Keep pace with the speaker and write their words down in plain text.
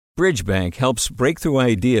Bridgebank helps breakthrough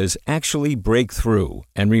ideas actually break through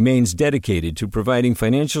and remains dedicated to providing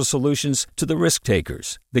financial solutions to the risk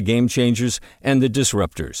takers, the game changers, and the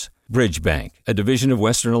disruptors. Bridgebank, a division of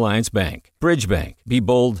Western Alliance Bank. Bridgebank. Be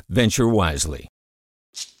bold, venture wisely.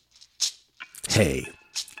 Hey,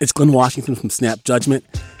 it's Glenn Washington from Snap Judgment.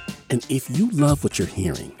 And if you love what you're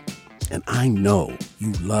hearing, and I know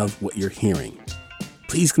you love what you're hearing,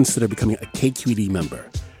 please consider becoming a KQED member.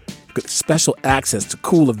 You get special access to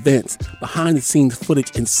cool events, behind-the-scenes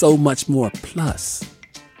footage, and so much more. Plus,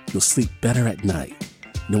 you'll sleep better at night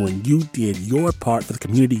knowing you did your part for the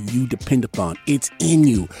community you depend upon. It's in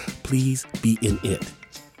you. Please be in it.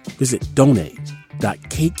 Visit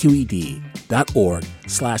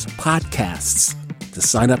donate.kqed.org/podcasts to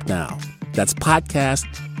sign up now. That's podcast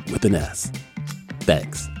with an S.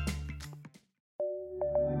 Thanks.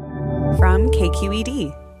 From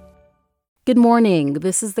KQED. Good morning.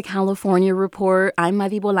 This is the California Report. I'm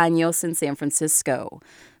Mavi Bolaños in San Francisco.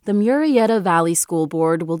 The Murrieta Valley School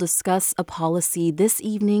Board will discuss a policy this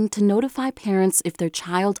evening to notify parents if their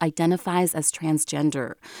child identifies as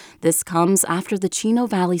transgender. This comes after the Chino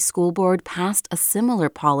Valley School Board passed a similar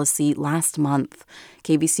policy last month.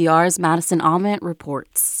 KVCR's Madison Aument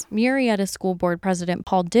reports. Murrieta School Board President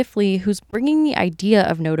Paul Diffley, who's bringing the idea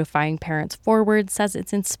of notifying parents forward, says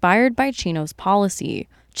it's inspired by Chino's policy.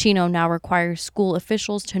 Chino now requires school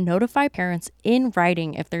officials to notify parents in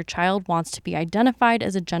writing if their child wants to be identified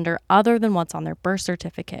as a gender other than what's on their birth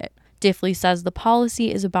certificate. Diffley says the policy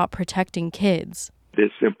is about protecting kids.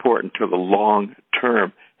 It's important to the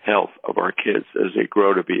long-term health of our kids as they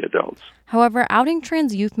grow to be adults. However, outing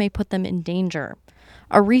trans youth may put them in danger.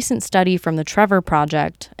 A recent study from the Trevor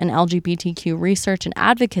Project, an LGBTQ research and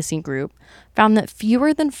advocacy group, found that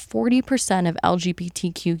fewer than 40% of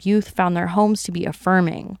LGBTQ youth found their homes to be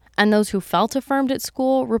affirming, and those who felt affirmed at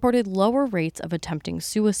school reported lower rates of attempting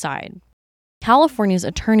suicide. California's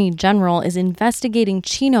Attorney General is investigating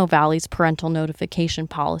Chino Valley's parental notification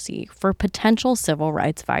policy for potential civil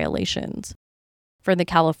rights violations. For the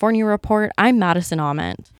California Report, I'm Madison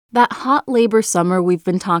Aument. That hot labor summer we've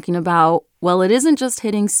been talking about, well, it isn't just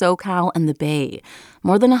hitting SoCal and the Bay.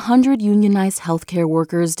 More than 100 unionized healthcare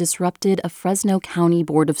workers disrupted a Fresno County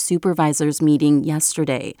Board of Supervisors meeting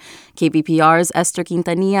yesterday. KVPR's Esthern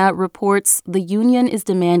Quintanilla reports the union is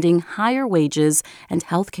demanding higher wages and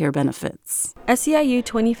healthcare benefits. SEIU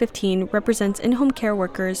 2015 represents in-home care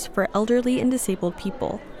workers for elderly and disabled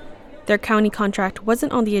people. Their county contract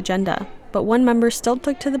wasn't on the agenda, but one member still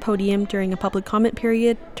took to the podium during a public comment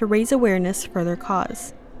period to raise awareness for their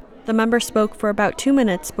cause. The member spoke for about 2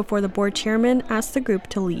 minutes before the board chairman asked the group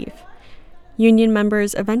to leave. Union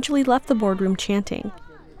members eventually left the boardroom chanting.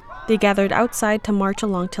 They gathered outside to march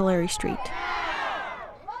along Tulare Street.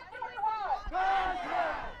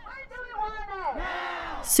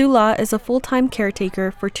 Sula is a full-time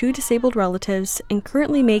caretaker for 2 disabled relatives and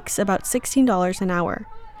currently makes about $16 an hour.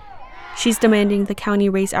 She's demanding the county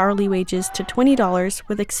raise hourly wages to $20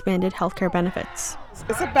 with expanded healthcare benefits.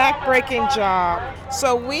 It's a back-breaking job,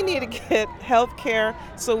 so we need to get healthcare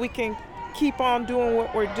so we can keep on doing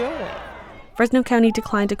what we're doing. Fresno County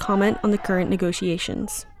declined to comment on the current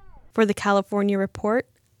negotiations. For the California Report,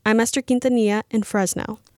 I'm Esthern Quintanilla in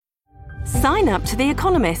Fresno. Sign up to The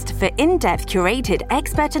Economist for in-depth curated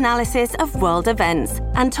expert analysis of world events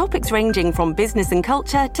and topics ranging from business and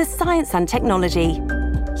culture to science and technology.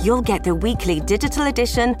 You'll get the weekly digital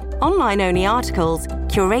edition, online-only articles,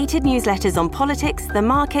 curated newsletters on politics, the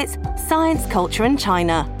markets, science, culture, and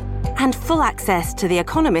China, and full access to The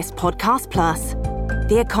Economist Podcast Plus.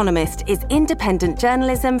 The Economist is independent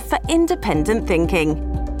journalism for independent thinking.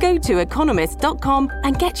 Go to economist.com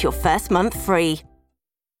and get your first month free.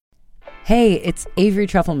 Hey, it's Avery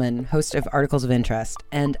Trufelman, host of Articles of Interest,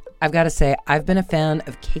 and I've got to say, I've been a fan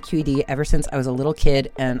of KQED ever since I was a little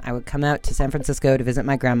kid, and I would come out to San Francisco to visit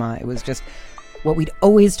my grandma. It was just what we'd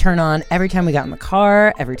always turn on every time we got in the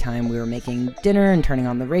car, every time we were making dinner and turning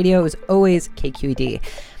on the radio. It was always KQED.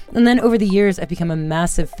 And then over the years, I've become a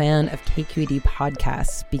massive fan of KQED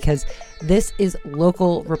podcasts because this is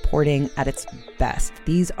local reporting at its best.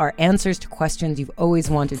 These are answers to questions you've always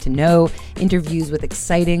wanted to know, interviews with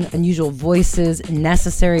exciting, unusual voices,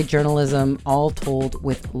 necessary journalism, all told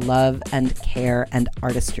with love and care and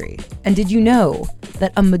artistry. And did you know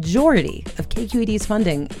that a majority of KQED's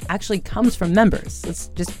funding actually comes from members? It's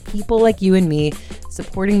just people like you and me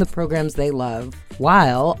supporting the programs they love,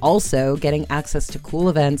 while also getting access to cool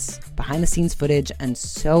events, behind-the-scenes footage, and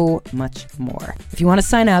so much more. If you want to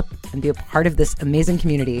sign up and be a part of this amazing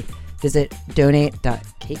community, visit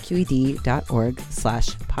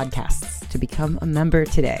donate.kqed.org/podcasts to become a member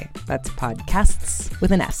today. That's podcasts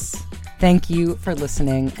with an S. Thank you for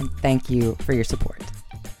listening, and thank you for your support.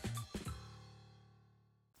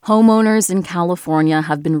 Homeowners in California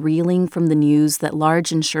have been reeling from the news that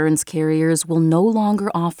large insurance carriers will no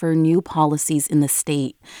longer offer new policies in the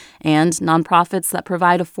state, and nonprofits that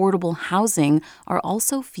provide affordable housing are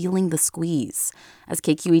also feeling the squeeze. As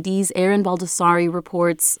KQED's Erin Baldassari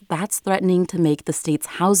reports, that's threatening to make the state's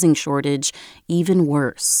housing shortage even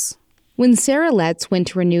worse. When Sarah Letts went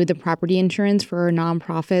to renew the property insurance for her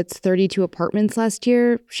nonprofit's 32 apartments last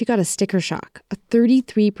year, she got a sticker shock, a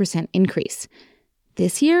 33% increase.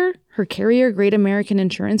 This year, her carrier, Great American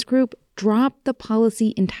Insurance Group, dropped the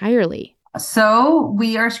policy entirely. So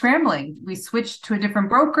we are scrambling. We switched to a different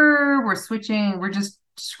broker. We're just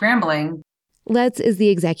scrambling. Letts is the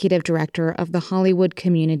executive director of the Hollywood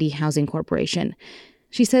Community Housing Corporation.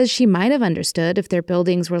 She says she might have understood if their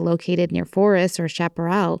buildings were located near forests or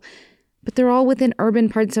chaparral, but they're all within urban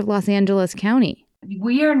parts of Los Angeles County.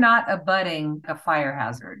 We are not abutting a fire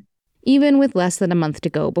hazard. Even with less than a month to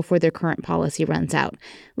go before their current policy runs out,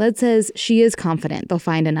 Letts says she is confident they'll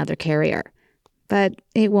find another carrier. But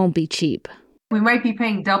it won't be cheap. We might be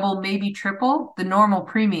paying double, maybe triple the normal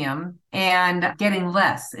premium and getting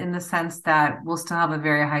less in the sense that we'll still have a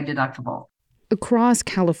very high deductible. Across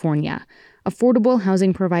California, affordable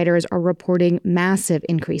housing providers are reporting massive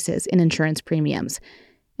increases in insurance premiums.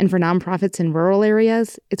 And for nonprofits in rural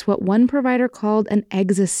areas, it's what one provider called an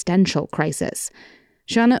existential crisis.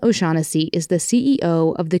 Shauna O'Shaughnessy is the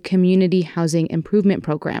CEO of the Community Housing Improvement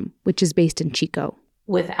Program, which is based in Chico.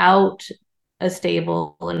 Without a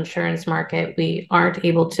stable insurance market, we aren't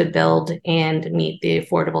able to build and meet the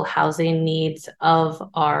affordable housing needs of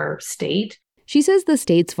our state. She says the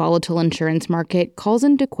state's volatile insurance market calls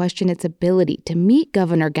into question its ability to meet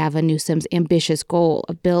Governor Gavin Newsom's ambitious goal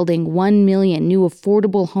of building 1 million new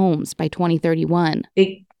affordable homes by 2031.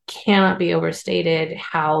 It cannot be overstated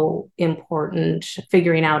how important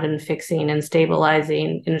figuring out and fixing and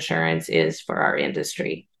stabilizing insurance is for our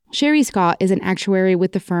industry. Sherry Scott is an actuary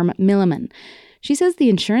with the firm Milliman. She says the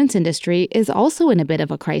insurance industry is also in a bit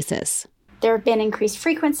of a crisis. There have been increased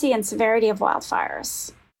frequency and severity of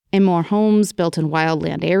wildfires. And more homes built in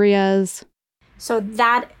wildland areas. So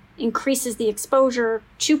that increases the exposure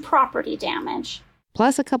to property damage.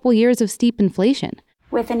 Plus a couple years of steep inflation.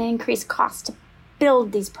 With an increased cost to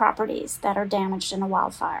build these properties that are damaged in a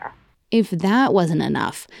wildfire. If that wasn't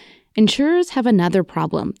enough, insurers have another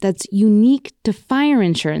problem that's unique to fire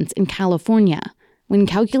insurance in California. When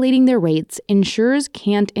calculating their rates, insurers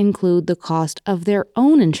can't include the cost of their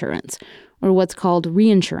own insurance, or what's called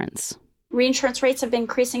reinsurance. Reinsurance rates have been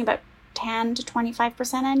increasing about 10 to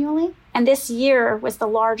 25% annually, and this year was the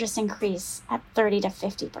largest increase at 30 to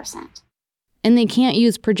 50%. And they can't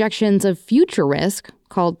use projections of future risk,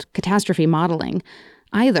 called catastrophe modeling,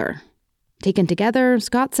 either. Taken together,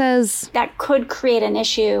 Scott says, that could create an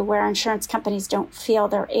issue where insurance companies don't feel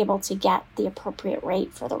they're able to get the appropriate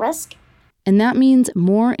rate for the risk. And that means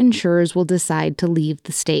more insurers will decide to leave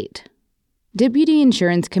the state. Deputy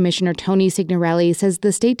Insurance Commissioner Tony Signorelli says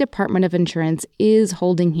the State Department of Insurance is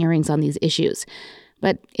holding hearings on these issues,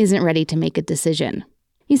 but isn't ready to make a decision.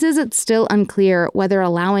 He says it's still unclear whether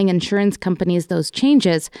allowing insurance companies those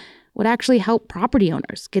changes would actually help property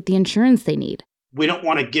owners get the insurance they need. We don't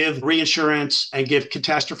want to give reinsurance and give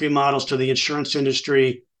catastrophe models to the insurance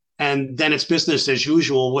industry, and then it's business as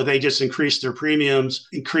usual where they just increase their premiums,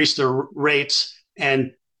 increase their rates,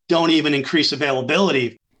 and don't even increase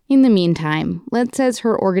availability. In the meantime, Letts says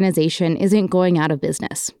her organization isn't going out of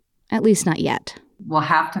business, at least not yet. We'll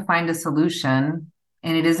have to find a solution,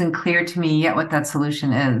 and it isn't clear to me yet what that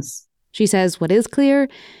solution is. She says what is clear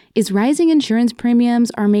is rising insurance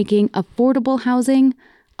premiums are making affordable housing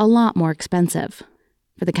a lot more expensive.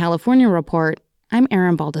 For the California Report, I'm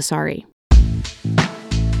Erin Baldassari.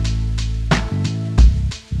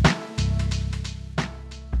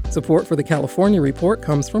 Support for the California Report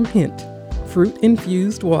comes from Hint,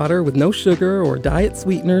 fruit-infused water with no sugar or diet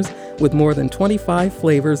sweeteners with more than 25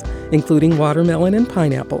 flavors, including watermelon and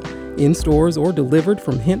pineapple, in stores or delivered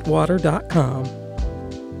from hintwater.com.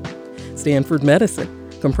 Stanford Medicine,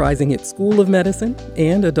 comprising its School of Medicine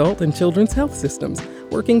and adult and children's health systems,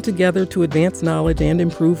 working together to advance knowledge and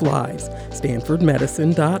improve lives.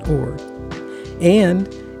 StanfordMedicine.org.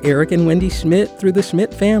 And Eric and Wendy Schmidt through the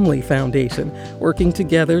Schmidt Family Foundation, working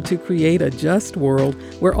together to create a just world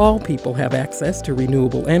where all people have access to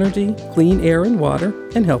renewable energy, clean air and water,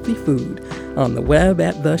 and healthy food. On the web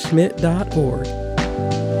at theschmidt.org.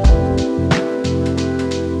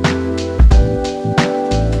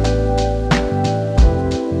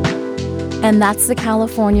 And that's the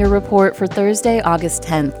California Report for Thursday, August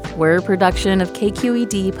 10th. We're a production of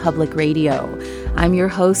KQED Public Radio. I'm your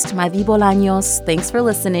host, Madi Bolaños. Thanks for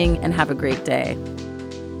listening and have a great day.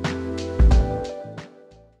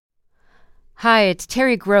 Hi, it's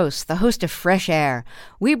Terry Gross, the host of Fresh Air.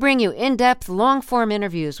 We bring you in-depth, long-form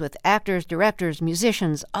interviews with actors, directors,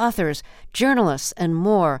 musicians, authors, journalists, and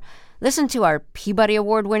more. Listen to our Peabody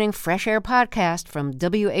Award-winning Fresh Air podcast from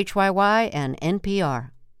WHYY and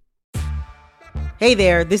NPR. Hey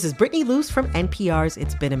there, this is Brittany Luce from NPR's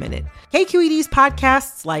It's Been a Minute. KQED's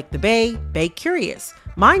podcasts like The Bay, Bay Curious,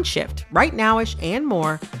 Mind Shift, Right Nowish, and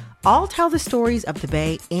more all tell the stories of the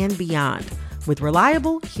Bay and beyond with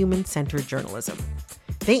reliable, human-centered journalism.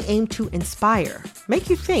 They aim to inspire,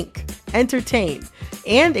 make you think, entertain,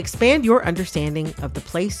 and expand your understanding of the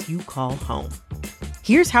place you call home.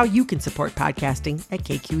 Here's how you can support podcasting at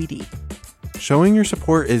KQED. Showing your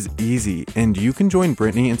support is easy, and you can join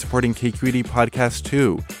Brittany in supporting KQED Podcast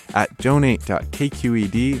too at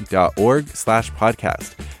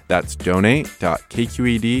donate.kqed.org/podcast. That's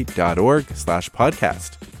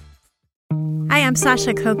donate.kqed.org/podcast. Hi, I'm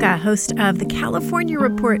Sasha Coca, host of the California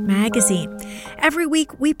Report magazine. Every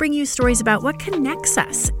week, we bring you stories about what connects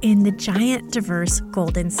us in the giant, diverse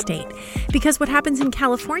Golden State. Because what happens in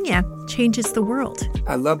California changes the world.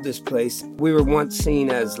 I love this place. We were once seen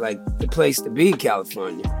as like the place to be,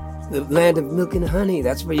 California. The land of milk and honey.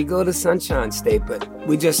 That's where you go to Sunshine State, but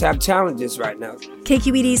we just have challenges right now.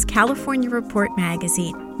 KQED's California Report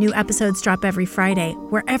magazine. New episodes drop every Friday,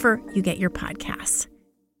 wherever you get your podcasts.